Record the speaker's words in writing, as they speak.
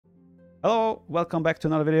Hello, welcome back to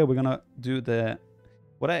another video. We're gonna do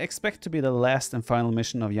what I expect to be the last and final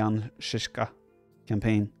mission of Jan Zizka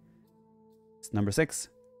campaign. It's number 6,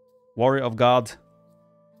 Warrior of God.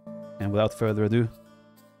 And without further ado,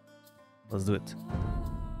 let's do it.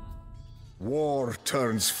 War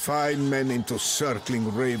turns fine men into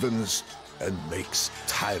circling ravens and makes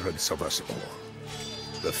tyrants of us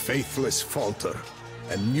all. The faithless falter,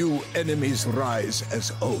 and new enemies rise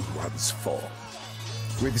as old ones fall.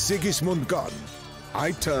 With Sigismund gone,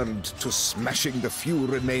 I turned to smashing the few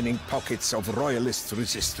remaining pockets of royalist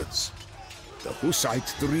resistance. The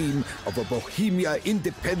Hussite dream of a Bohemia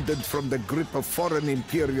independent from the grip of foreign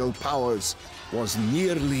imperial powers was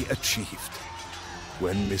nearly achieved,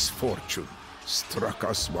 when misfortune struck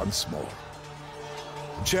us once more.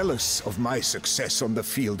 Jealous of my success on the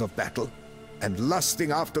field of battle, and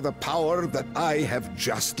lusting after the power that I have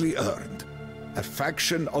justly earned, a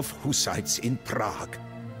faction of Hussites in Prague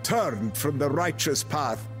turned from the righteous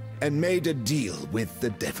path and made a deal with the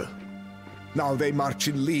devil. Now they march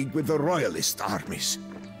in league with the royalist armies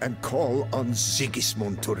and call on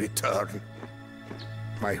Sigismund to return.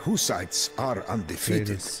 My Hussites are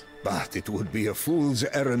undefeated, but it would be a fool's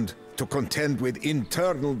errand to contend with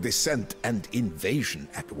internal dissent and invasion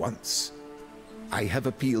at once. I have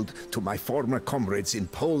appealed to my former comrades in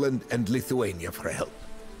Poland and Lithuania for help,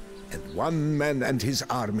 and one man and his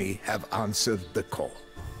army have answered the call.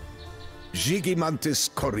 Zygmantas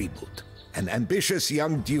Korybut, an ambitious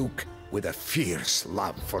young duke with a fierce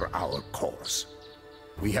love for our cause.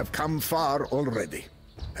 We have come far already,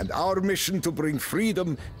 and our mission to bring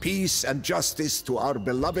freedom, peace, and justice to our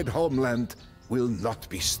beloved homeland will not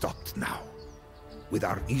be stopped now. With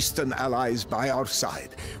our eastern allies by our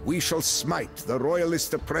side, we shall smite the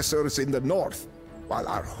royalist oppressors in the north, while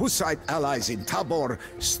our Hussite allies in Tabor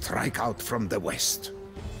strike out from the west.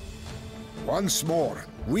 Once more,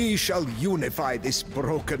 we shall unify this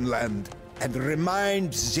broken land and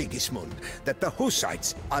remind Sigismund that the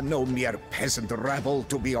Hussites are no mere peasant rabble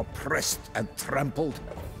to be oppressed and trampled.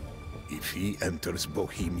 If he enters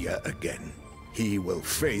Bohemia again, he will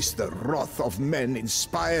face the wrath of men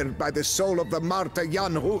inspired by the soul of the martyr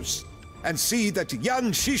Jan Hus, and see that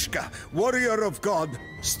Jan Zizka, warrior of God,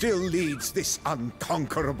 still leads this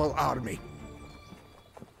unconquerable army.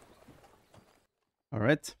 All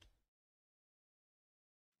right.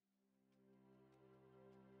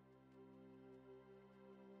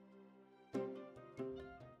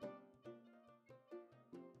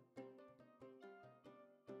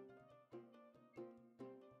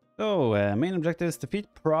 So, main objective is defeat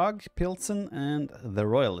Prague, Pilsen, and the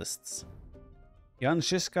Royalists. Jan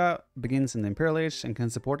Zizka begins in the Imperial Age and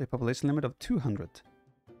can support a population limit of 200.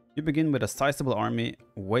 You begin with a sizable army,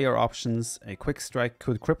 weigh your options. A quick strike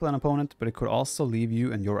could cripple an opponent, but it could also leave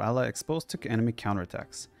you and your ally exposed to enemy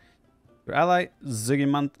counterattacks. Your ally,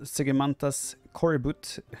 Zygmantas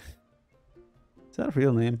Korybut, is that a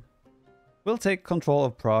real name? Will take control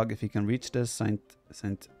of Prague if he can reach the St.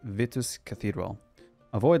 Vitus Cathedral.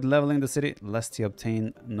 Avoid leveling the city, lest he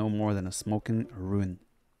obtain no more than a smoking ruin.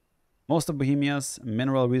 Most of Bohemia's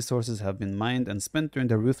mineral resources have been mined and spent during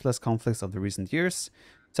the ruthless conflicts of the recent years.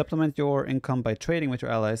 Supplement your income by trading with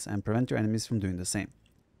your allies and prevent your enemies from doing the same.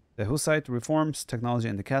 The Hussite reforms technology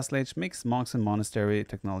in the Castle Age makes monks and monastery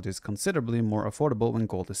technologies considerably more affordable when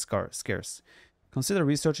gold is scarce. Consider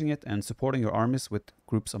researching it and supporting your armies with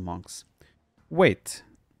groups of monks. Wait,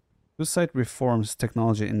 Hussite reforms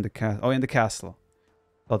technology in the castle.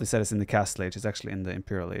 Thought they said it's in the Castle Age. It's actually in the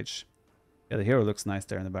Imperial Age. Yeah, the hero looks nice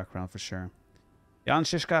there in the background for sure. Jan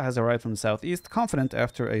Zizka has arrived from the southeast, confident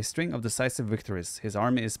after a string of decisive victories. His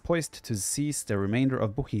army is poised to seize the remainder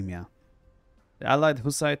of Bohemia. The allied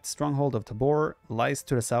Hussite stronghold of Tabor lies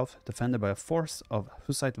to the south, defended by a force of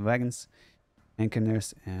Hussite wagons,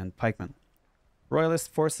 engineers, and pikemen.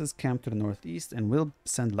 Royalist forces camp to the northeast and will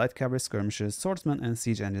send light cavalry skirmishers, swordsmen, and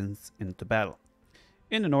siege engines into battle.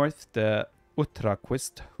 In the north, the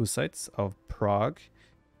Utraquist Hussites of Prague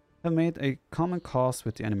have made a common cause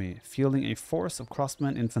with the enemy, fielding a force of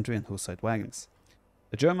crossmen, infantry, and Hussite wagons.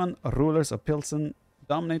 The German rulers of Pilsen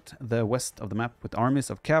dominate the west of the map with armies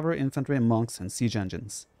of cavalry, infantry, monks, and siege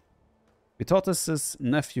engines. Vytautas's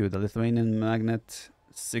nephew, the Lithuanian magnate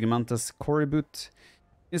Zygmantas Korybut,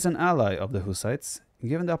 is an ally of the Hussites.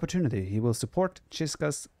 Given the opportunity, he will support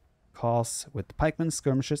Zizka's cause with pikemen,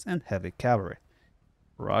 skirmishers, and heavy cavalry.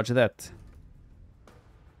 Roger that.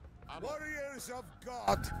 Warriors of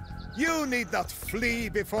God, you need not flee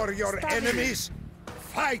before your enemies.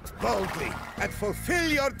 Fight boldly and fulfill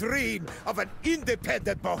your dream of an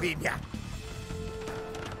independent Bohemia.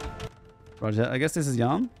 Roger, I guess this is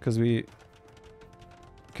Jan, because we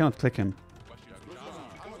cannot click him.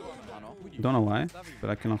 Don't know why, but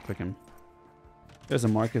I cannot click him. There's a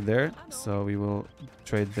market there, so we will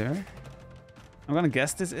trade there. I'm gonna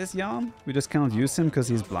guess this is Jan. We just cannot use him because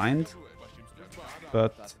he's blind.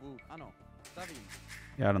 But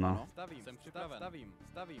yeah, I don't know.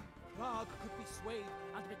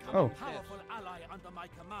 Oh,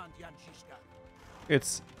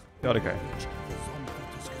 it's the other guy.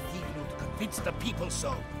 Convince the people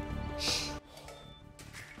so.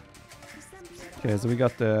 Okay, so we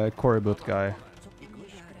got the Koribut guy.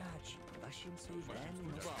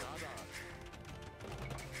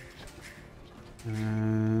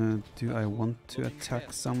 Do I want to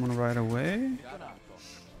attack someone right away?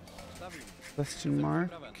 Question mark.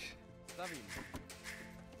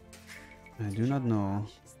 I do not know.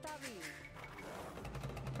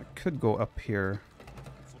 I could go up here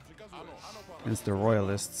against the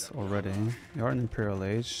royalists already. We are in Imperial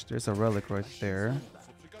Age. There's a relic right there.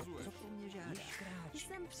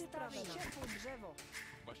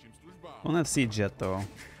 Don't have siege yet though.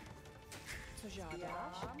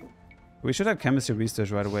 We should have chemistry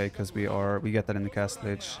research right away because we get that in the Castle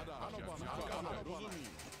Age.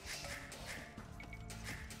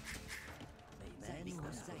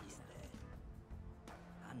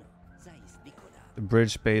 The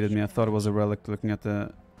bridge baited me. I thought it was a relic looking at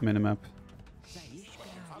the minimap.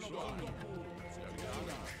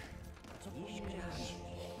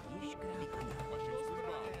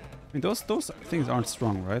 I mean, those things aren't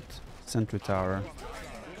strong, right? Sentry tower.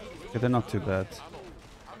 Okay, they're not too bad.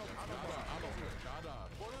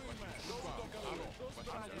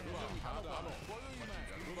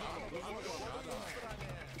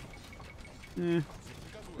 A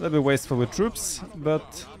little bit wasteful with troops,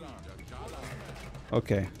 but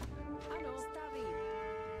okay.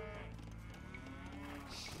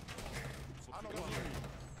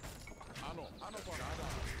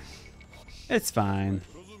 It's fine.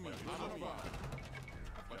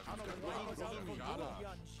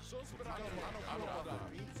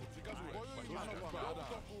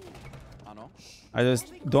 I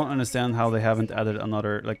just don't understand how they haven't added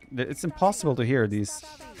another, like, it's impossible to hear these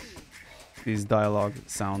dialogue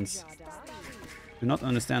sounds. Do not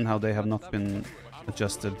understand how they have not been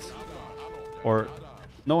adjusted, or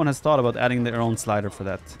no one has thought about adding their own slider for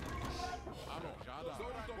that.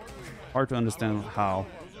 Hard to understand how.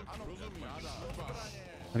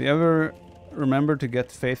 Have you ever remembered to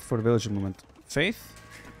get faith for the villager movement? Faith?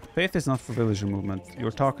 Faith is not for villager movement.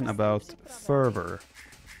 You're talking about fervor.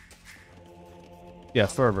 Yeah,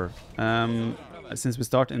 fervor. Since we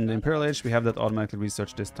start in the Imperial Age, we have that automatically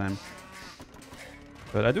researched this time.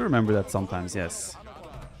 But I do remember that sometimes, yes.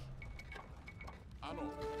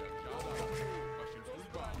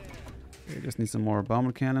 Okay, just need some more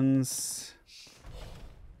bomber cannons.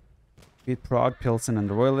 Beat Prague, Pilsen, and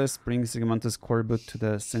the Royalists. Bring Sigimantus Koribut to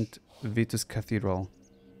the St. Vitus Cathedral.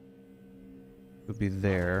 Would be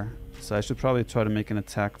there. So I should probably try to make an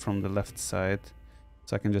attack from the left side.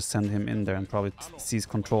 So I can just send him in there and probably seize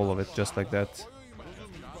control of it just like that.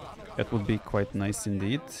 That would be quite nice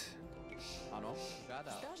indeed.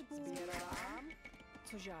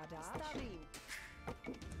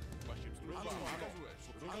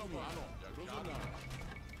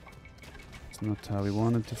 It's not how we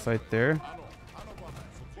wanted to fight there.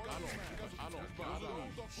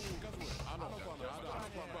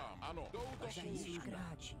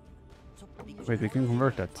 Wait, we can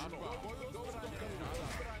convert that.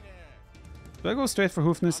 Do I go straight for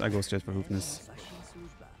Hoofness? I go straight for Hoofness.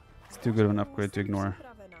 It's too good of an upgrade to ignore.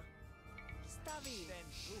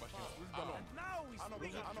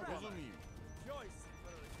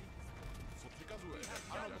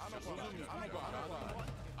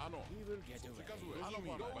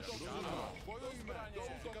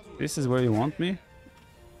 This is where you want me?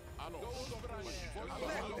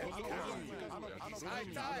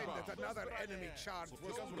 Another enemy charge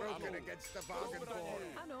was broken against the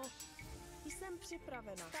Wagenborg.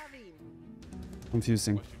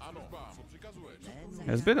 Confusing.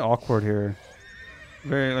 Yeah, it's a bit awkward here.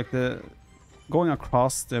 Very like going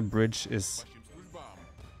across the bridge is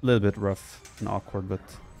a little bit rough and awkward, but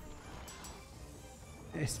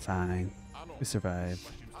it's fine. We survive.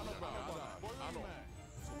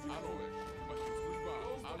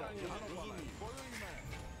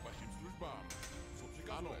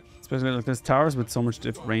 Especially like there's towers with so much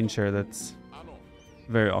range here that's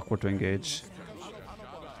very awkward to engage.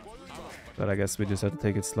 But I guess we just have to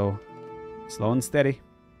take it slow. Slow and steady.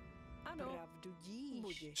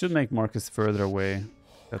 Should make Marcus further away.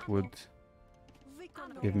 That would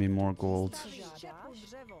give me more gold.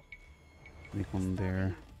 Make one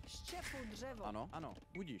there.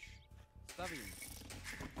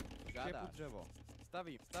 I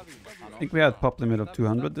think we had pop limit of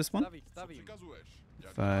 200 this one,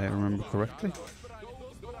 if I remember correctly.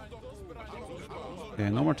 Okay,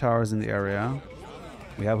 no more towers in the area.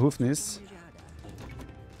 We have Hoofnis.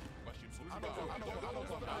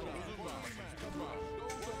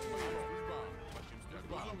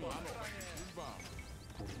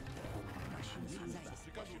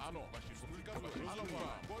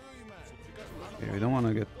 Okay, we don't want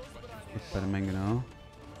to get hit by the Mangano.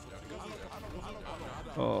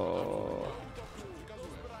 Oh,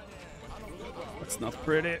 that's not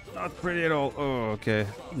pretty. Not pretty at all. Oh, okay.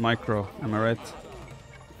 Micro. Am I right?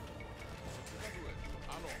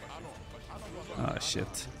 Ah,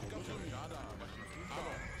 shit.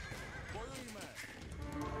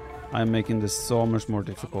 I'm making this so much more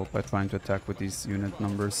difficult by trying to attack with these unit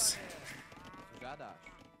numbers.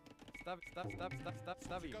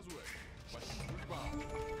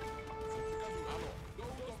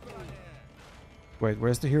 Wait,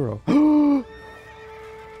 where's the hero?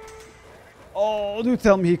 Oh, do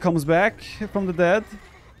tell me he comes back from the dead.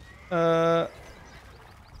 Our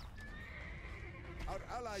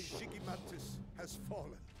ally has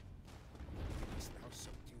fallen. We must now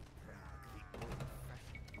subdue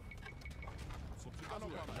Prague,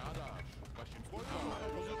 the old-fashioned.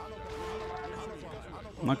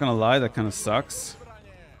 I'm not gonna lie, that kind of sucks.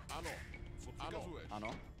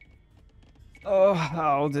 Oh,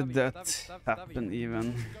 how did that happen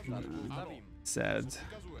even? Sad.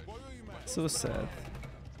 So sad.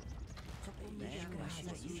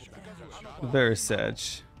 Very sad.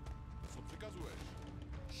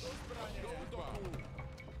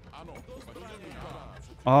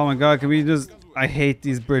 Oh my god, can we just... I hate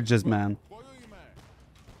these bridges, man.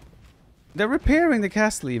 They're repairing the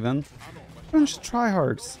castle even. Bunch of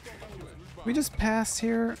tryhards. Can we just pass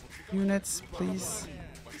here, units, please?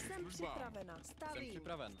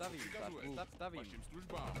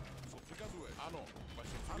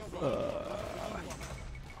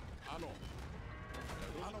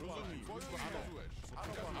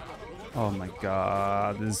 Oh my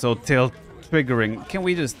god, this is so triggering. Can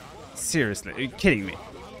we just... Seriously, are you kidding me?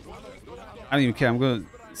 I don't even care, I'm gonna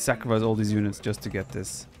sacrifice all these units just to get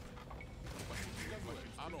this.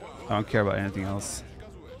 I don't care about anything else.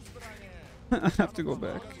 I have to go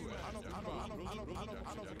back.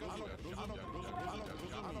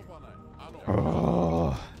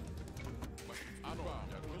 Oh.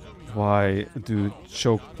 Why do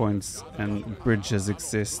choke points and bridges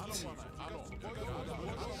exist?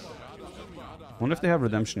 I wonder if they have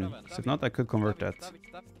redemption. So if not, I could convert that.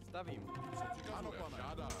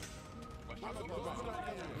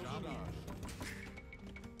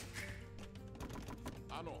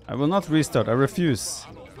 I will not restart. I refuse.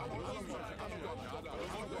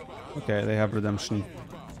 Okay, they have redemption.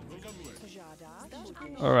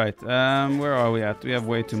 Alright, where are we at? We have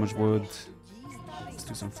way too much wood. Let's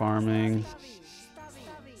do some farming.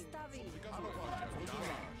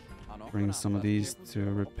 Bring some of these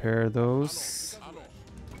to repair those.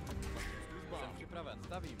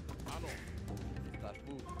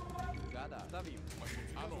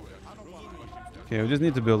 Okay, we just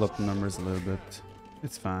need to build up the numbers a little bit.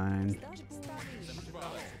 It's fine.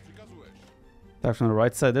 Attack on the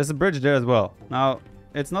right side. There's a bridge there as well. Now,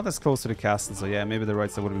 it's not as close to the castle, so yeah, maybe the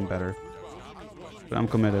right side would have been better. But I'm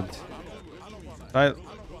committed.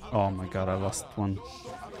 Oh my god, I lost one.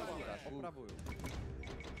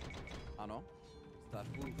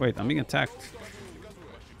 Wait, I'm being attacked.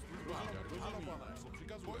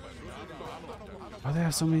 Why do they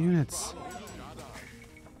have so many units?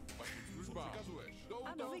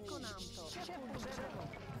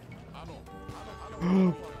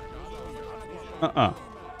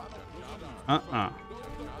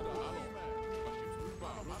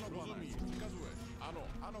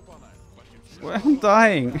 Well, I'm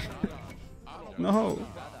dying. No,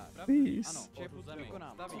 please.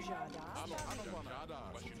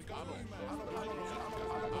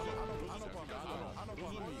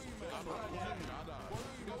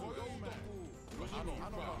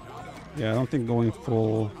 Yeah, I don't think going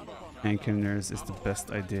full anchors is the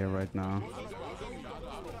best idea right now.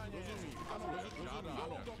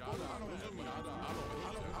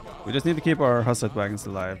 We just need to keep our Hussite wagons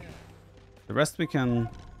alive. The rest we can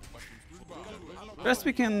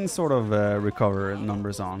sort of recover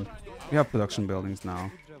numbers on. We have production buildings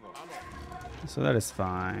now, so that is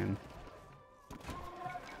fine.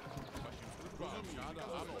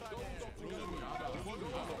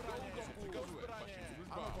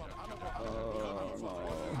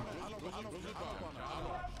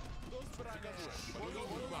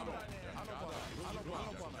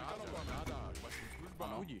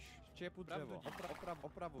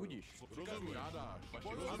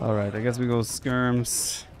 Alright, I guess we go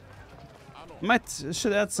skirms.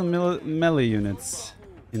 Should add some melee units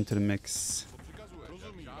into the mix.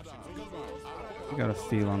 I got a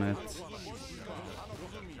feel on it.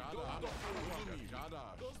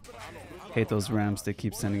 Hate those ramps they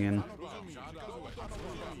keep sending in.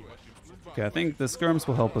 Okay, I think the skirms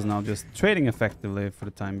will help us now, just trading effectively for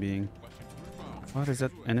the time being. What is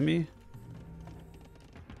that? Enemy?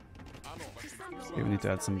 Okay, we need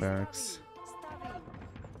to add some barracks.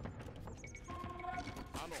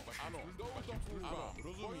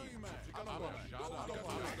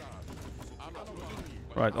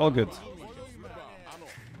 Right, all good.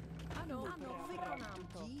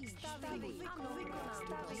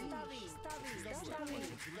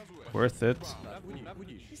 Worth it.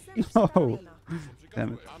 No!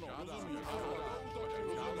 Damn it.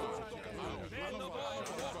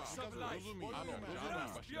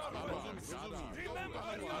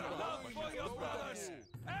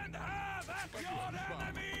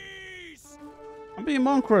 I'm being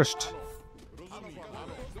monk crushed.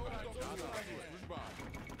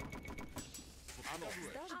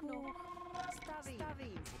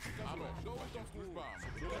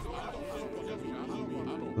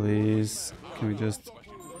 Please, can we just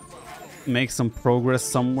make some progress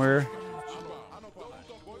somewhere?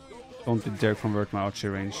 Don't you dare convert my archery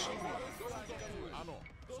range.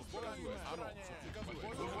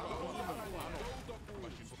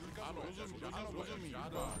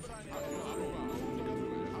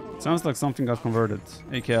 Sounds like something got converted,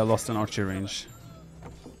 aka I lost an archery range.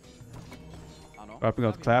 Viper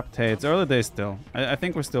got clapped. Hey, it's early days still. I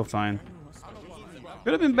think we're still fine.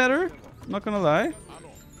 Could have been better, not gonna lie.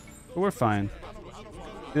 But we're fine.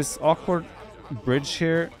 This awkward bridge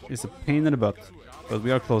here is a pain in the butt. But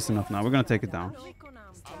we are close enough now. We're gonna take it down.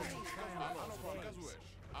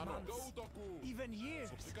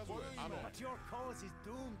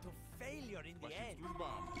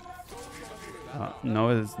 No,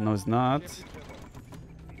 it's not.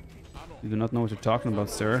 You do not know what you're talking about,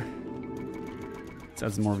 sir. Let's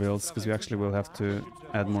add some more builds, because we actually will have to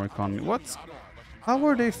add more economy. What? How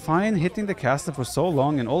were they fine hitting the caster for so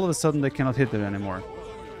long and all of a sudden they cannot hit it anymore?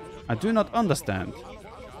 I do not understand.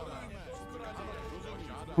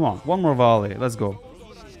 Come on, one more volley. Let's go.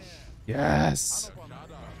 Yes!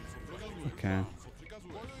 Okay.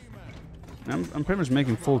 I'm pretty much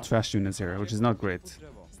making full trash units here, which is not great.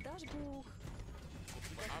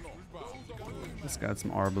 Let's add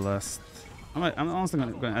some Arbalest. I'm honestly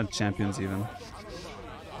going to add champions even.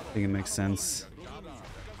 I think it makes sense.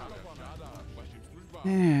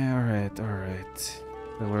 Yeah, alright, alright.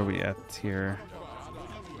 So where are we at here?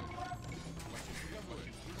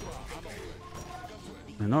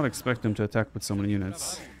 I did not expect them to attack with so many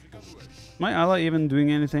units. My ally even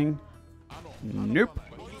doing anything? Nope.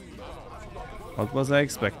 What was I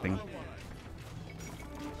expecting?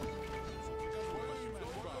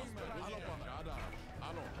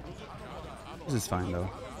 This is fine though.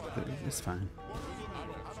 It's fine.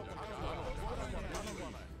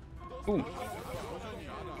 Boom.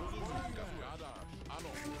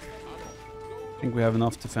 I think we have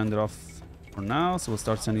enough to fend it off for now, so we'll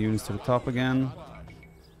start sending units to the top again.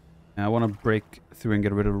 And I want to break through and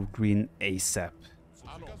get rid of green ASAP.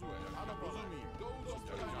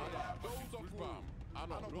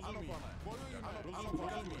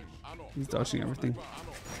 He's dodging everything.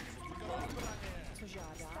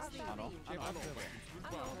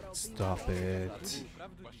 Stop it.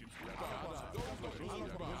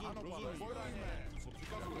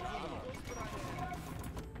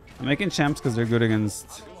 I'm making champs because they're good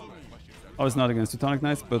against... Oh, it's not against Teutonic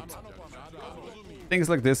Knights, but... Things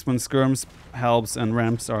like this, when skirms, helps, and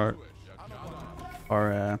ramps are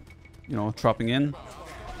you know, dropping in.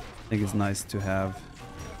 I think it's nice to have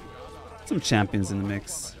some champions in the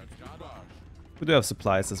mix. We do have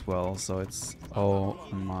supplies as well, so it's... Oh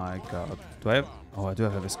my god. Do I have... Oh, I do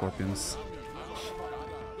have heavy scorpions.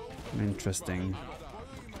 Interesting.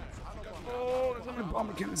 Oh, there's so many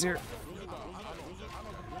bomber cannons here.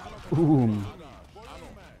 Boom.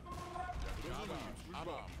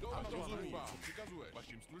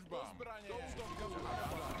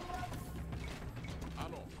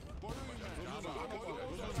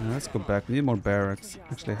 Yeah, let's go back. We need more barracks.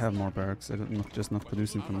 Actually, I have more barracks. I'm just not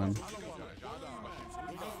producing from them.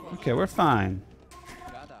 Okay, we're fine.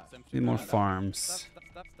 Need more farms.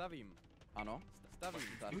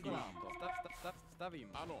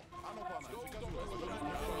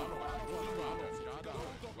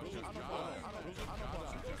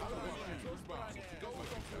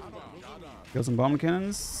 Kill some bomb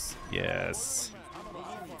cannons. Yes.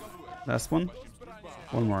 Last one.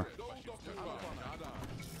 One more.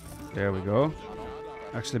 There we go.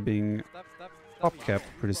 Actually being top cap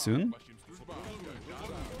pretty soon.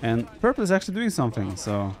 And purple is actually doing something,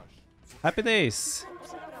 so happy days.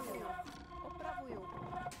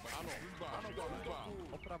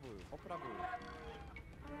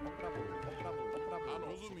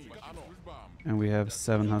 And we have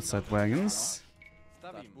 7 outside wagons.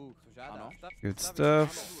 Good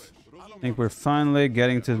stuff. I think we're finally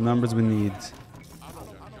getting to the numbers we need.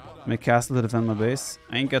 Make castle to defend my base.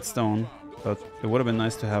 I ain't got stone, but it would have been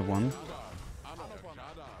nice to have one.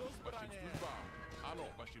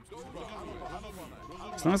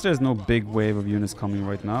 As long as there's no big wave of units coming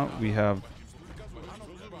right now, we have...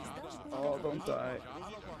 Oh, don't die.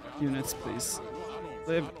 Units, please.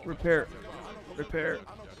 Live. Repair. Repair.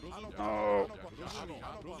 Oh.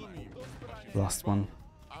 Lost one.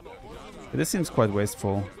 This seems quite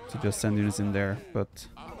wasteful to just send units in there, but...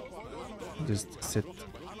 Just sit...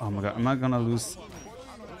 Oh my god, am I gonna lose?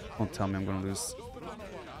 Don't tell me I'm gonna lose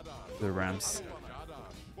the Rams.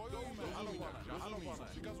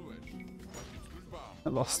 I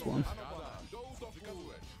lost one.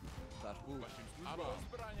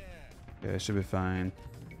 Yeah, it should be fine.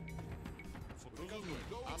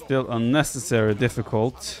 Still unnecessary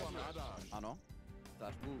difficult.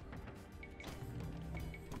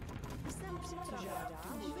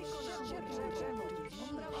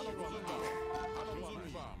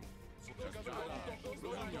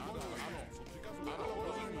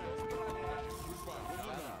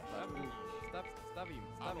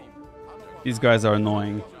 These guys are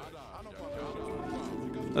annoying.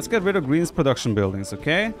 Let's get rid of Green's production buildings,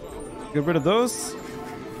 okay? Get rid of those.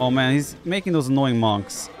 Oh man, he's making those annoying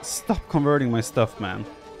monks. Stop converting my stuff, man.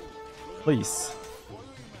 Please.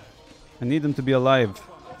 I need them to be alive.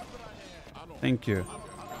 Thank you.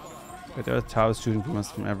 Wait, there are towers shooting from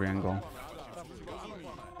us from every angle.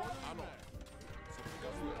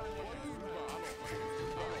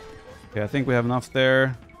 Okay, I think we have enough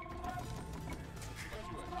there.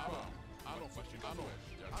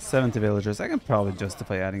 70 villagers. I can probably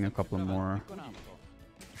justify adding a couple more.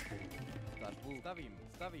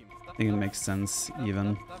 I think it makes sense,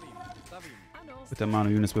 even with the amount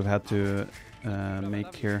of units we've had to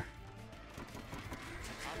make here.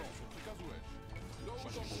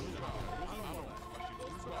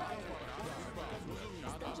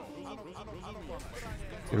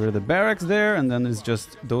 Get rid of the barracks there, and then it's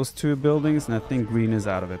just those 2 buildings, and I think Green is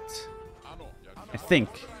out of it. I think.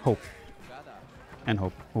 Hope. And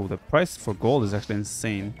hope. Oh, the price for gold is actually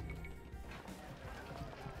insane.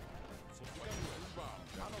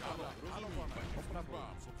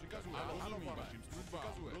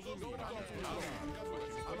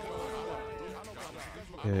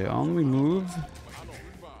 Okay, on we move.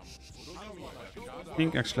 I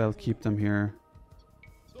think actually I'll keep them here.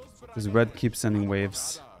 Because red keeps sending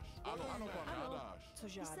waves.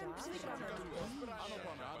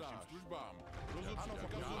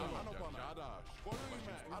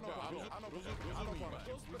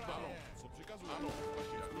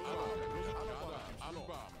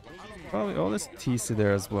 Probably all this TC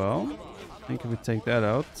there as well. I think if we take that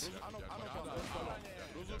out.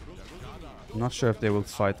 I'm not sure if they will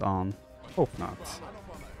fight on. Hope not.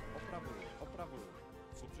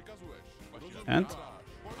 And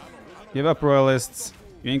give up, royalists.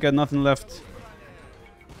 You ain't got nothing left.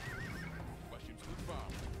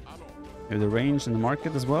 You have the range in the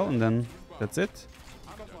market as well, and then that's it.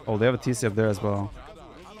 Oh, they have a TC up there as well.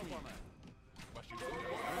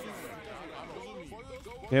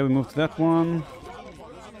 Okay, we move to that one.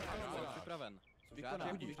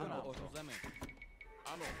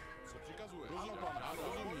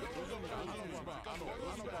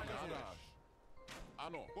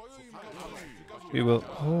 We will...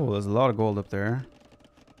 Oh, there's a lot of gold up there.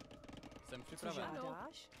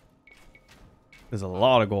 There's a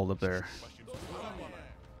lot of gold up there.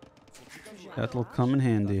 That'll come in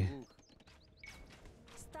handy.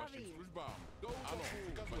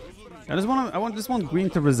 I just want Green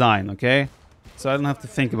to resign, okay? So I don't have to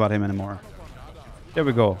think about him anymore. There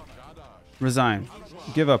we go. Resign.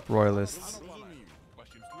 Give up, royalists.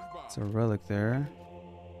 It's a relic there.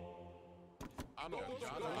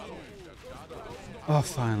 Oh,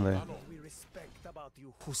 finally. We respect about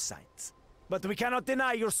you Hussites, but we cannot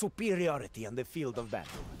deny your superiority on the field of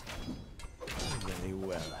battle. Very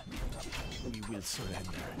well. We will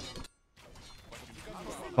surrender.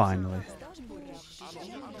 Finally.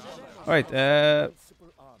 Alright,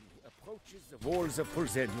 Approaches the walls of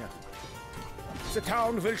Pulzenia. The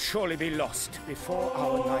town will surely be lost before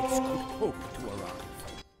our knights could hope to arrive.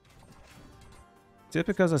 is it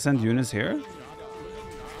because I send units here?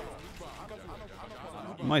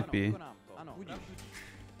 Might be.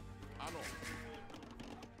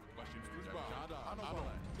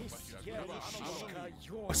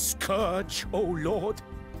 Your scourge, O Lord,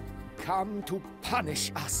 come to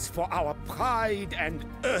punish us for our pride and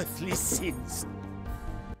earthly sins.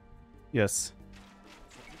 Yes.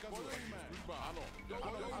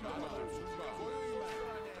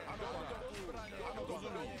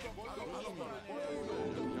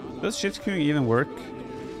 Does shift queuing even work?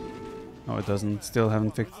 No, it doesn't. Still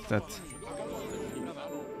haven't fixed that.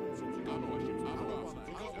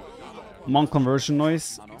 Monk conversion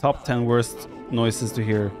noise. Top 10 worst noises to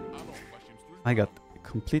hear. I got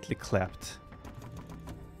completely clapped.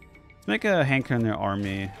 Let's make a hanker in their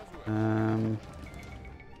army.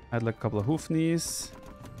 Add like a couple of hoofknees.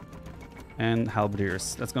 And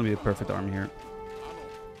halberdiers. That's gonna be a perfect army here.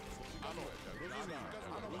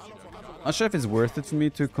 Not sure if it's worth it for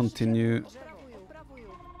me to continue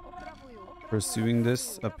pursuing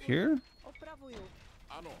this up here.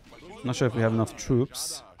 Not sure if we have enough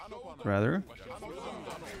troops, rather.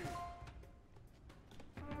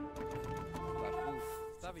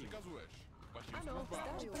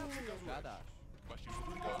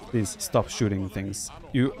 Please stop shooting things.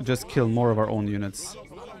 You just kill more of our own units.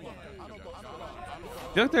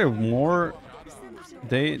 I feel like they're more...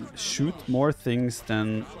 They shoot more things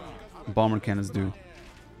than bomber cannons do.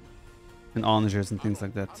 And onagers and things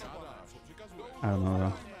like that. I don't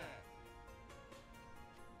know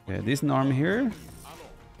though. Okay, decent army here.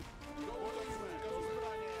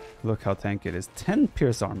 Look how tanky it is. 10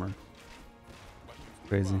 pierce armor.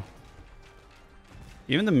 Crazy.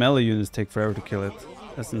 Even the melee units take forever to kill it.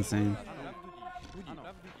 That's insane.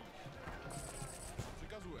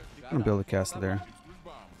 I'm gonna build a castle there.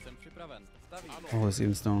 Oh, it's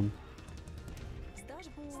even stone.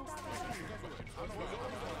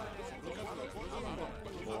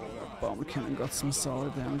 Bomber cannon got some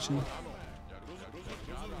solid damage in.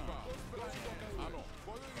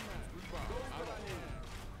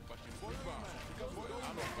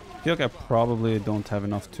 I feel like I probably don't have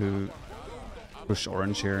enough to push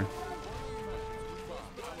orange here.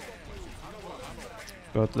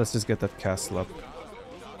 But let's just get that castle up.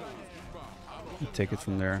 And take it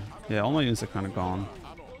from there. Yeah, all my units are kind of gone.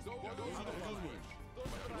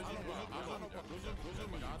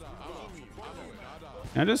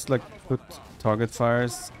 Can I just like put target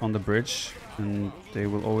fires on the bridge and they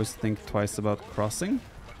will always think twice about crossing?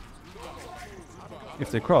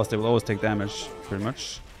 If they cross, they will always take damage, pretty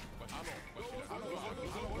much.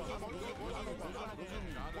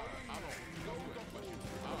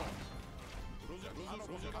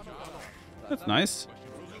 That's nice.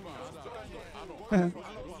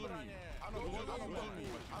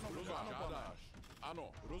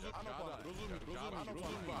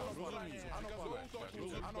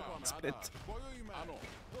 Split.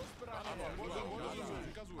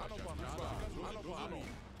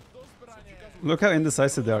 Look how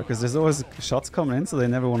indecisive they are, because there's always shots coming in, so they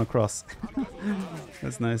never want to cross.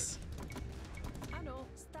 That's nice.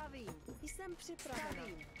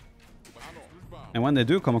 And when they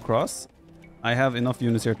do come across, I have enough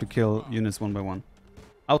units here to kill units one by one.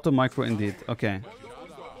 Auto micro indeed. Okay.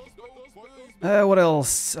 What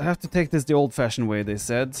else? I have to take this the old-fashioned way, they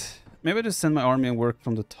said. Maybe I just send my army and work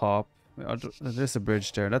from the top. There's a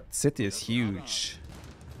bridge there. That city is huge.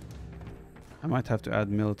 I might have to add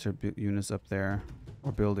military units up there.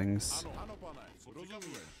 Or buildings.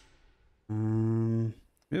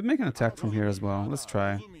 Maybe make an attack from here as well. Let's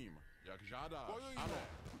try.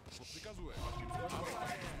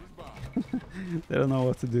 They don't know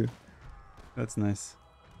what to do. That's nice.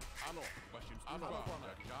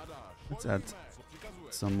 Let's add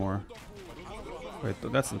some more. Wait,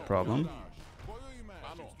 that's the problem.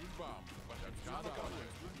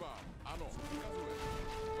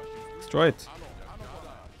 Destroy it.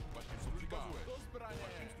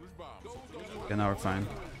 Okay, now we're fine.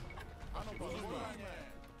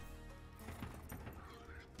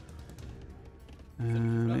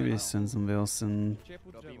 Maybe send some Wilson.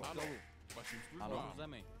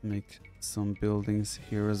 Make some buildings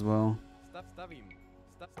here as well.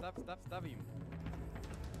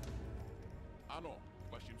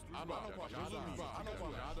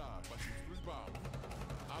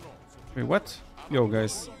 Wait, what? Yo,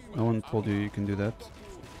 guys, no one told you you can do that.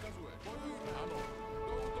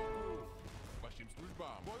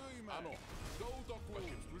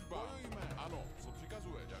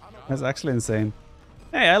 That's actually insane.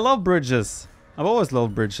 Hey, I love bridges. I've always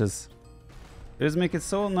loved bridges. They just make it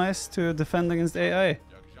so nice to defend against AI.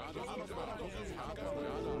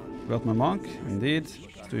 Got my monk, indeed.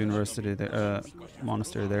 Let's do university there,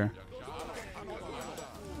 monastery there.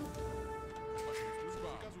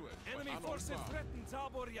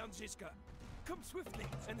 Come swiftly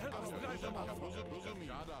and help us drive them off.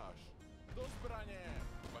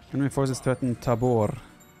 Enemy forces threaten Tabor.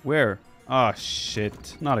 Where? Ah,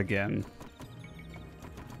 shit. Not again.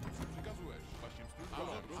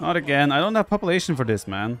 Not again. I don't have population for this,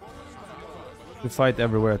 man. We fight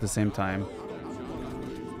everywhere at the same time.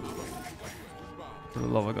 For the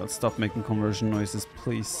love of God, stop making conversion noises,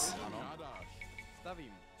 please.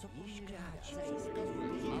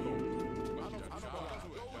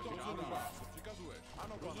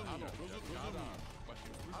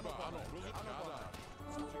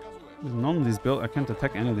 None of these I can't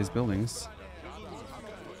attack any of these buildings.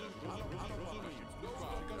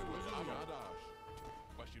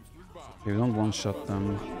 Okay, we don't one-shot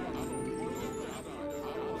them.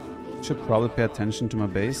 Should probably pay attention to my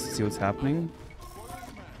base, see what's happening.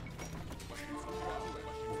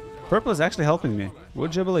 Purple is actually helping me.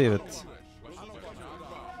 Would you believe it?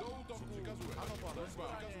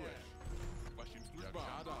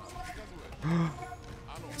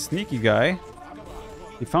 Sneaky guy.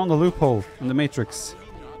 He found a loophole in the matrix.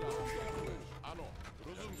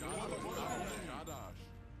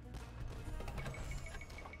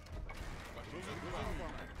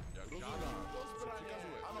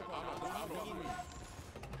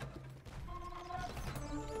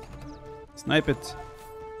 Snipe it.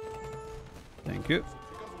 Thank you.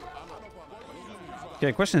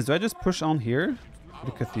 Okay, question is, do I just push on here?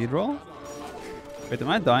 The cathedral? Wait, am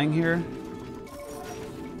I dying here?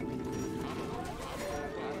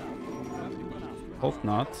 Hope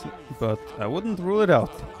not, but I wouldn't rule it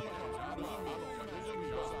out.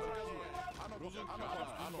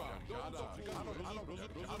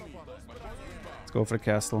 Let's go for the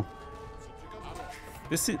castle.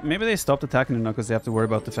 Maybe they stopped attacking it now because they have to worry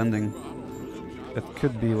about defending. That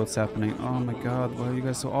could be what's happening. Oh my god, why are you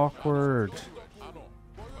guys so awkward?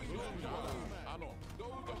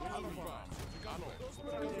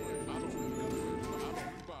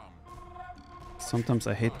 Sometimes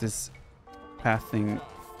I hate this pathing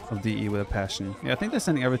of DE with a passion. Yeah, I think they're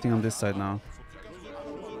sending everything on this side now.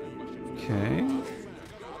 Okay.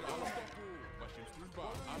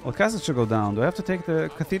 Well, castle should go down. Do I have to take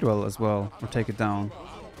the cathedral as well? Or take it down?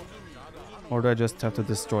 Or do I just have to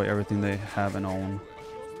destroy everything they have and own?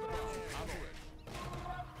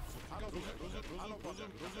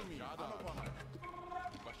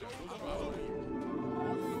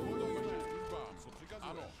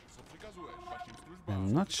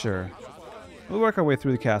 I'm not sure. We'll work our way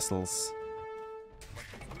through the castles.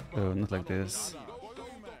 Oh, not like this.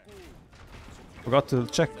 Forgot to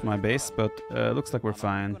check my base, but looks like we're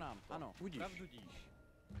fine.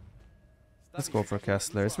 Let's go for a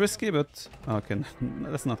castle there. It's risky, but... okay,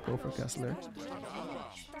 let's not go for a castle there.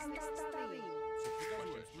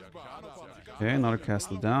 Okay, another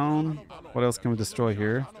castle down. What else can we destroy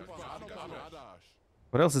here?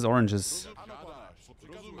 What else is oranges?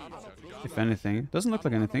 If anything. Doesn't look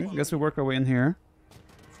like anything. I guess we work our way in here.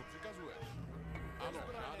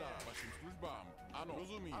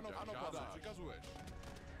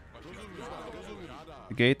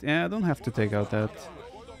 The gate? Yeah, I don't have to take out that.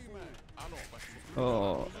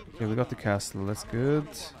 Oh, okay, we got the castle. That's good.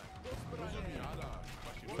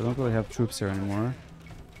 I don't really have troops here anymore.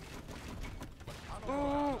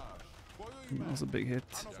 That was a big hit.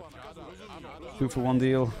 2 for 1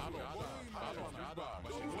 deal.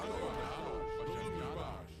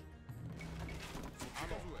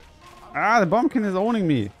 Ah, the bombkin is owning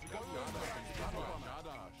me.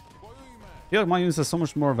 I feel like my units are so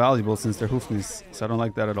much more valuable since they're Hoofnis, so I don't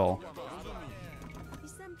like that at all.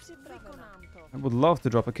 I would love to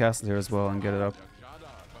drop a castle here as well and get it up.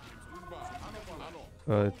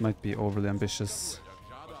 But it might be overly ambitious.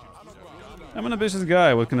 I'm an ambitious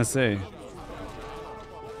guy, what can I say?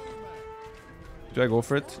 Do I go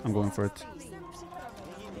for it? I'm going for it.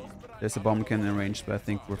 There's a bombkin in range, but I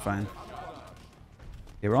think we're fine.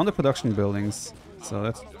 Yeah, we're on the production buildings, so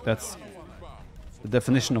that's the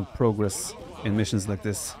definition of progress in missions like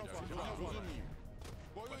this.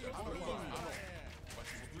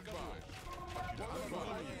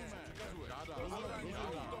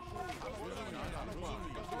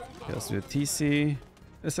 Okay, let's do a TC.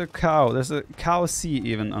 There's a cow. There's a cow C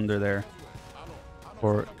even under there.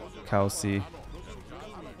 Or cow C.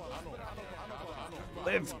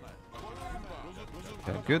 Live!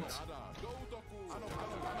 Okay, good.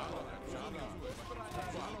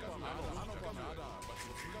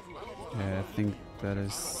 Yeah, I think that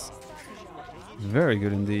is very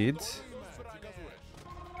good indeed.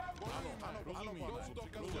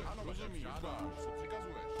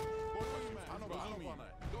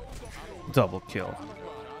 Double kill.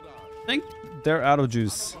 I think they're out of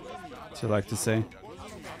juice, as you like to say.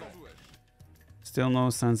 Still no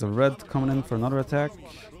signs of red coming in for another attack.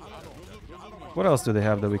 What else do they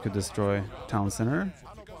have that we could destroy? Town center.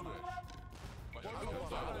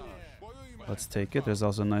 Let's take it. There's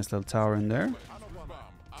also a nice little tower in there.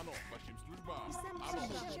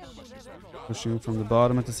 Pushing from the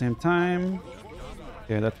bottom at the same time.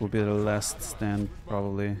 Okay, that will be the last stand,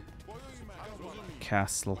 probably.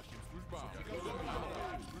 Castle.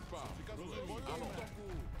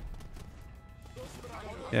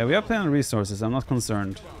 Yeah, we have plenty of resources. I'm not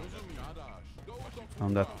concerned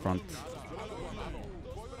on that front.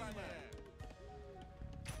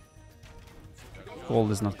 Gold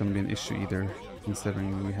is not going to be an issue either,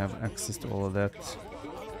 considering we have access to all of that.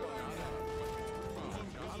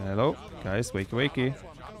 Hello, guys, wakey wakey.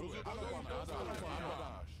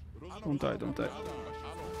 Don't die, don't die.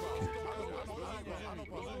 Okay.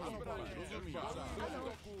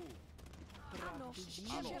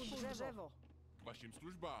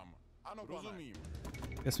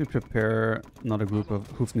 Guess we prepare another group of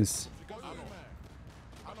hoofnis.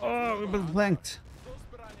 Oh, we've been flanked.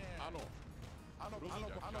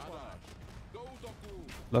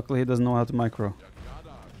 Luckily he doesn't know how to micro.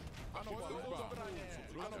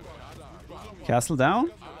 Castle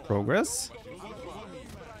down. Progress.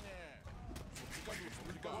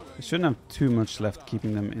 We shouldn't have too much left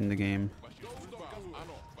keeping them in the game.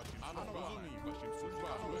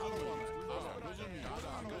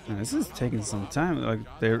 And this is taking some time. Like,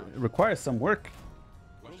 they require some work.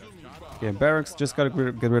 Yeah, barracks. Just gotta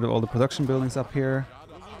get rid of all the production buildings up here.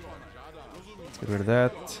 Let's get rid of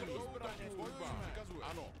that.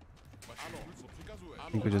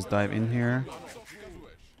 I think we just dive in here.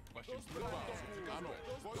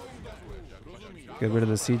 Get rid of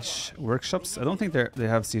the siege workshops. I don't think they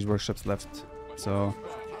have siege workshops left. So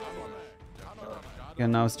yeah,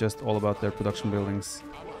 now it's just all about their production buildings,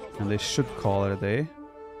 and they should call it a day.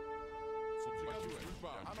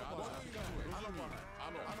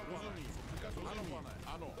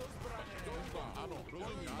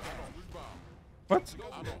 What?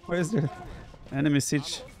 Why is there enemy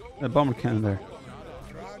siege bomber cannon there?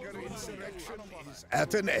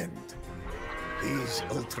 At an end. These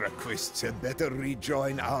ultraquists had better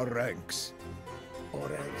rejoin our ranks,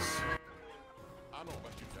 or else.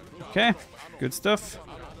 Okay, good stuff.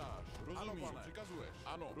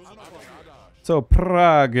 So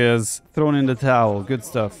Prague is thrown in the towel. Good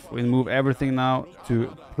stuff. We move everything now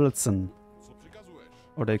to Plzeň,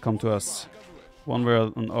 or they come to us, one way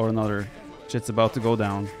or another. Shit's about to go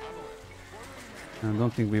down. I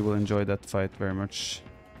don't think we will enjoy that fight very much.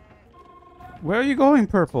 Where are you going,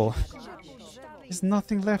 Purple? There's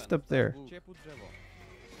nothing left up there.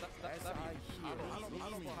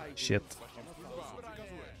 Shit.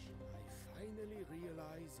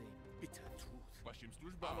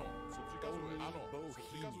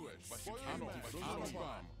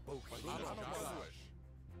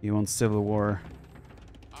 You want civil war?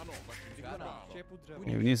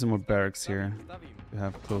 Okay, we need some more barracks here to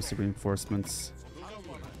have closer reinforcements.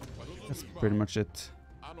 That's pretty much it.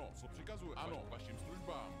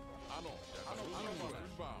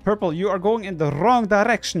 Purple, you are going in the wrong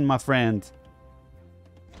direction, my friend.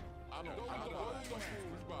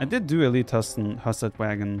 I did do elite Hussite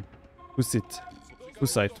wagon.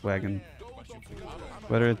 Hussite wagon.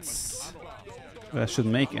 Whether I should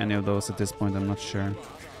make any of those at this point, I'm not sure.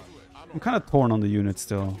 I'm kind of torn on the unit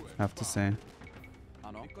still, I have to say.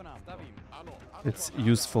 Its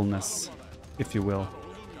usefulness, if you will.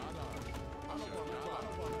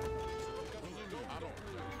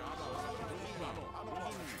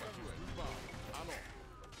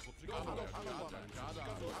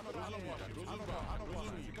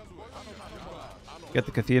 Get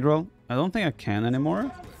the cathedral. I don't think I can anymore.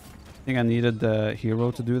 I think I needed the hero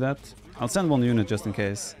to do that. I'll send one unit just in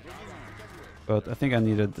case. But I think I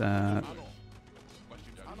needed a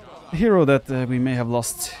hero that we may have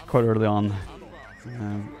lost quite early on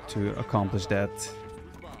to accomplish that.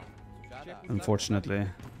 Unfortunately.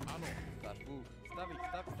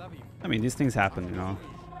 I mean, these things happen, you know.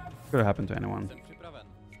 Could have happened to anyone.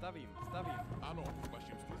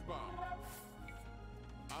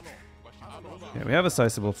 Yeah, we have a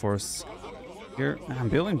sizable force here. I'm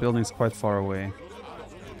building buildings quite far away.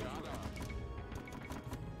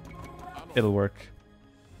 It'll work.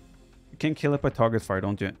 You can kill it by target fire,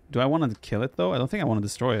 don't you? Do I want to kill it though? I don't think I want to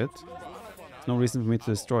destroy it. There's no reason for me to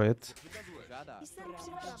destroy it.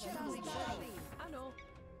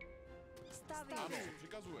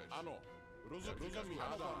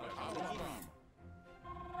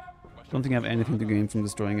 Don't think I have anything to gain from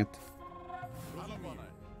destroying it.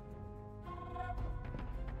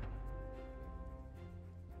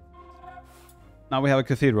 Now we have a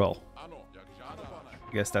cathedral.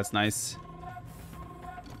 I guess that's nice.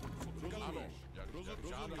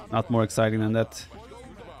 Not more exciting than that.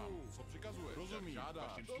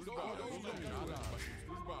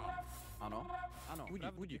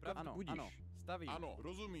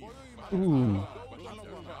 Ooh.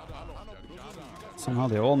 Somehow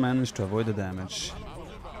they all managed to avoid the damage.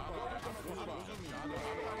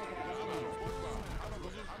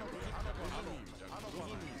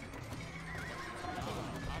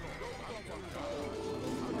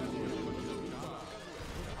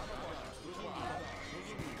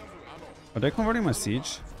 Are they converting my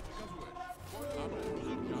siege?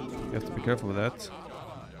 You have to be careful with that.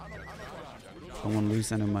 Don't want to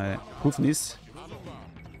lose any of my hoofnies.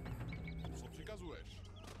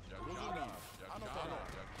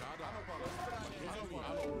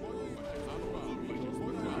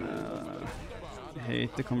 I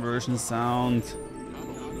hate the conversion sound.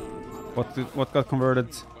 What got converted?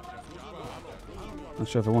 Not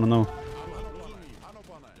sure if I want to know.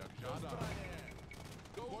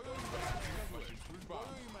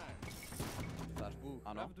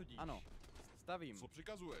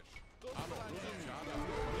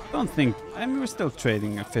 Don't think. I mean, we're still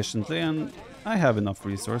trading efficiently, and I have enough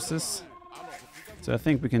resources. So I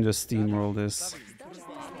think we can just steamroll this.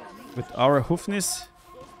 With our hoofnis,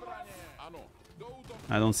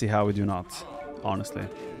 I don't see how we do not, honestly.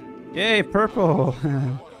 Yay, purple!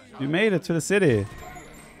 You made it to the city.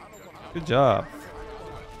 Good job.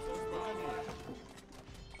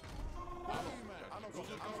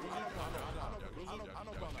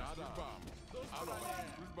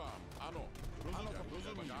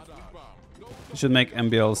 We should make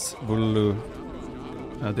MBL's Bululu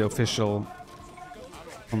the official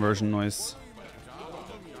conversion noise.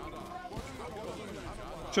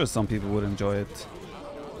 Sure, some people would enjoy it.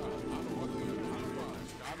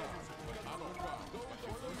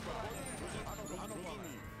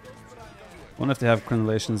 Wonder if they have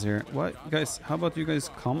crenellations here. What, guys? How about you guys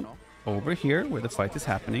come over here where the fight is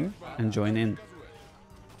happening and join in?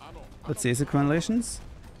 Let's see, is it crenellations?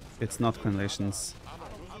 It's not crenellations.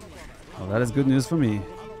 Well, that is good news for me.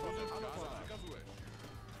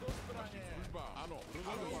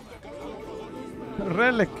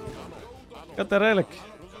 Relic! Got the relic!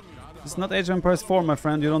 It's not Age of Empires 4, my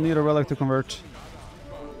friend. You don't need a relic to convert.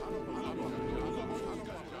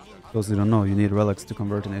 Those who don't know, you need relics to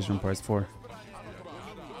convert in Age of Empires 4.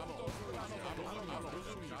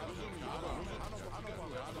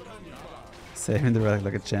 Saving the relic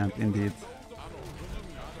like a champ, indeed.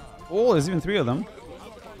 Oh, there's even 3 of them.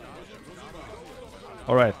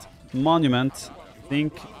 Alright, Monument. I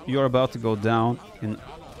think you're about to go down in...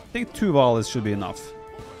 I think 2 volleys should be enough.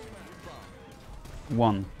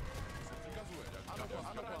 1.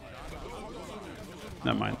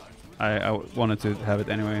 Never mind. I wanted to have it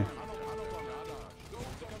anyway.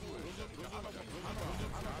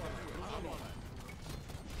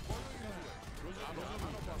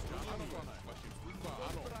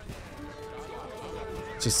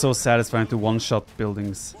 It's just so satisfying to one-shot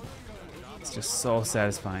buildings. It's just so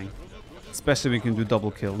satisfying. Especially when you can do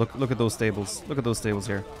double kill. Look at those stables. Look at those stables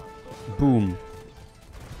here. Boom.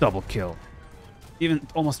 Double kill. Even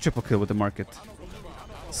almost triple kill with the market.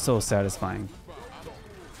 So satisfying.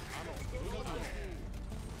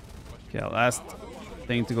 Okay, last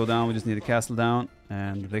thing to go down. We just need a castle down.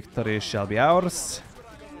 And victory shall be ours.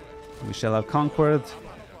 We shall have conquered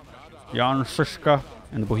Jan Zizka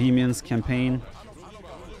and the Bohemians campaign.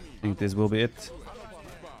 I think this will be it.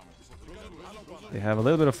 They have a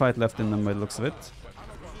little bit of fight left in them by the looks of it.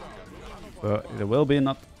 But there will be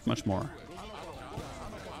not much more.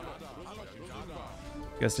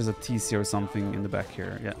 Guess there's a TC or something in the back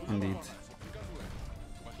here. Yeah, indeed.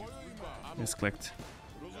 Just clicked.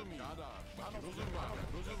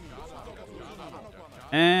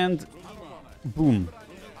 And boom.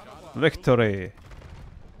 Victory.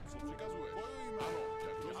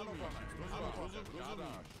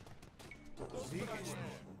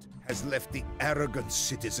 Has left the arrogant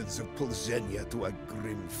citizens of Pulzenia to a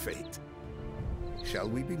grim fate. Shall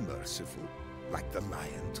we be merciful, like the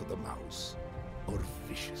lion to the mouse, or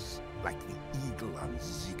vicious, like the eagle on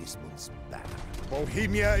Sigismund's banner?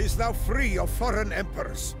 Bohemia is now free of foreign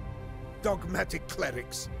emperors, dogmatic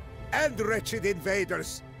clerics, and wretched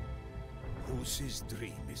invaders. Whose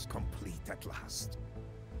dream is complete at last.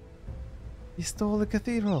 He stole the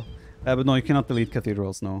cathedral. But no, you cannot delete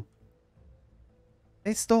cathedrals, no.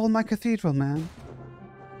 They stole my cathedral, man.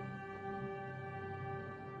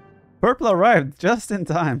 Purple arrived just in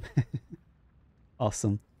time.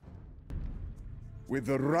 Awesome. With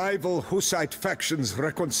the rival Hussite factions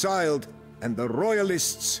reconciled and the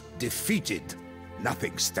royalists defeated,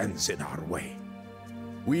 nothing stands in our way.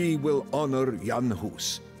 we will honor Jan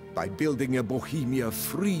Hus by building a Bohemia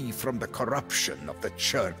free from the corruption of the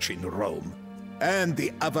Church in Rome and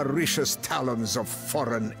the avaricious talons of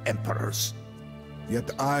foreign emperors.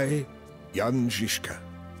 Yet I, Jan Zizka,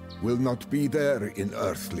 will not be there in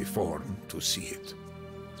earthly form to see it.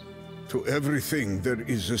 To everything there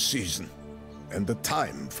is a season, and a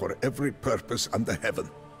time for every purpose under heaven.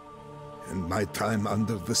 And my time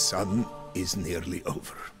under the sun is nearly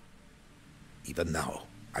over. Even now,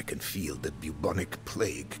 I can feel the bubonic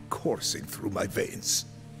plague coursing through my veins,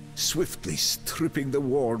 swiftly stripping the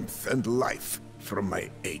warmth and life from my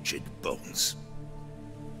aged bones.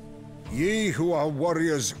 Ye who are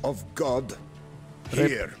warriors of God,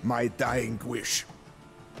 hear my dying wish.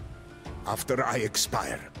 After I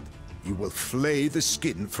expire, you will flay the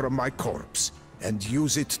skin from my corpse and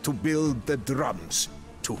use it to build the drums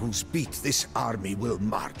to whose beat this army will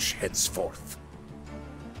march henceforth.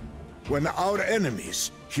 When our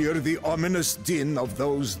enemies hear the ominous din of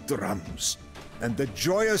those drums and the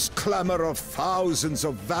joyous clamor of thousands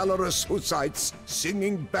of valorous Hussites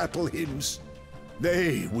singing battle hymns,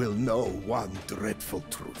 they will know one dreadful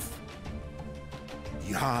truth.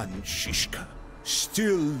 Jan Zizka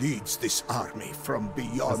still leads this army from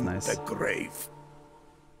beyond the grave.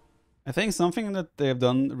 I think something that they've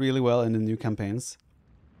done really well in the new campaigns,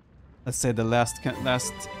 let's say the last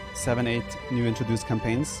 7-8 new introduced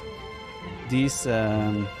campaigns, these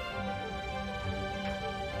what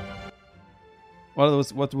are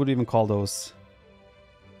those, what would you even call those?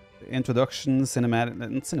 Introductions,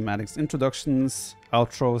 cinematics, introductions,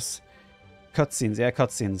 outros, cutscenes. Yeah,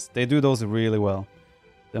 cutscenes. They do those really well.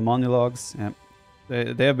 The monologues, yeah,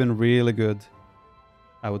 they have been really good,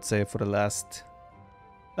 I would say, for the last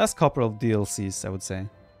couple of DLCs, I would say.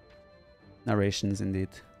 Narrations, indeed.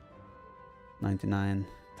 99,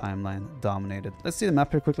 timeline, dominated. Let's see the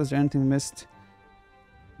map here quickly. Is there anything we missed?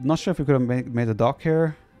 Not sure if we could have made a dock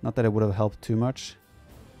here. Not that it would have helped too much.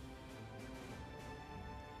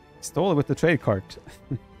 Stole it with the trade cart.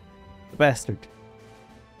 The bastard.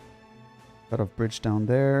 Cut off bridge down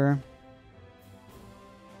there.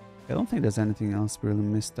 I don't think there's anything else we really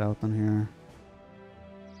missed out on here.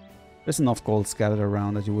 There's enough gold scattered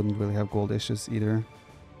around that you wouldn't really have gold issues either.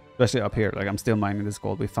 Especially up here. Like, I'm still mining this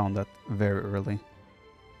gold. We found that very early.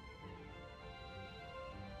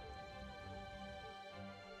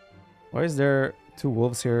 Why is there two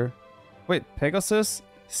wolves here? Wait, Pegasus?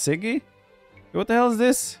 Siggy? What the hell is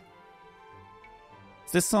this?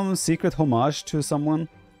 Is this some secret homage to someone?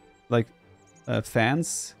 Like,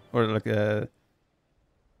 fans? Or like a...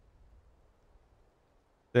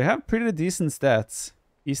 They have pretty decent stats.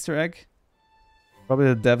 Easter egg? Probably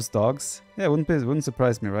the dev's dogs. Yeah, wouldn't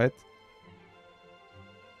surprise me, right?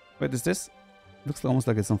 Wait, is this? Looks almost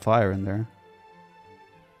like it's on fire in there.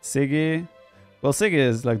 Siggy. Well, Siggy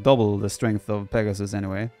is like double the strength of Pegasus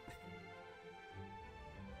anyway.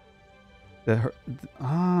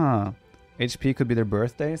 HP could be their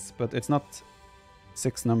birthdays, but it's not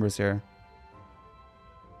 6 numbers here.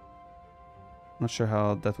 Not sure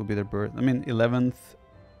how that would be their birth. I mean, 11th,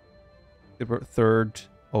 3rd,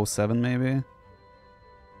 07 maybe.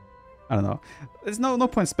 I don't know. There's no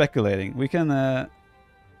point speculating. We can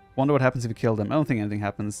wonder what happens if you kill them. I don't think anything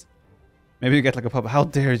happens. Maybe you get like a pub. How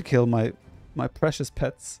dare you kill my precious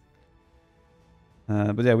pets?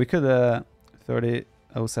 But yeah, we could 30,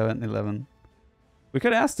 07, 11. We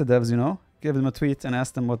could ask the devs, you know, give them a tweet and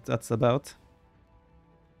ask them what that's about.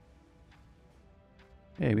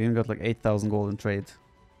 Hey, we even got like 8,000 gold in trade.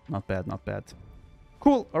 Not bad, not bad.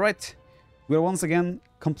 Cool. All right. We are once again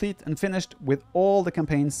complete and finished with all the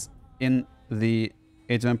campaigns in the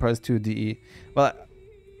Age of Empires 2 DE. Well,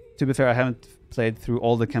 to be fair, I haven't played through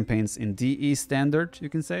all the campaigns in DE standard, you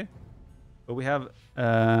can say. But we have,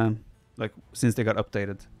 like, since they got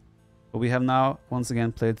updated. But we have now, once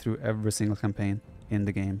again, played through every single campaign in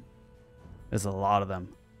the game. There's a lot of them.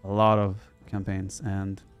 A lot of campaigns.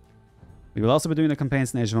 And we will also be doing the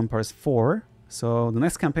campaigns in Age of Empires 4. So the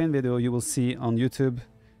next campaign video you will see on YouTube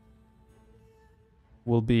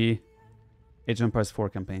will be Age of Empires 4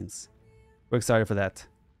 campaigns. We're excited for that.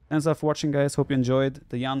 Thanks for watching, guys. Hope you enjoyed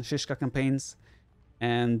the Jan Zizka campaigns.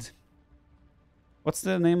 And what's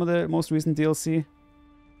the name of the most recent DLC?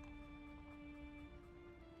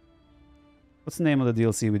 What's the name of the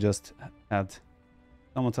DLC we just had?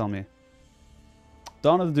 Someone tell me.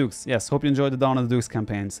 Dawn of the Dukes. Yes, hope you enjoyed the Dawn of the Dukes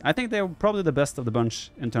campaigns. I think they're probably the best of the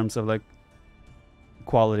bunch in terms of like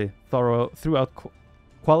quality,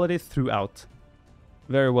 quality throughout.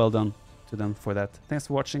 Very well done to them for that. Thanks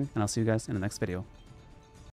for watching, and I'll see you guys in the next video.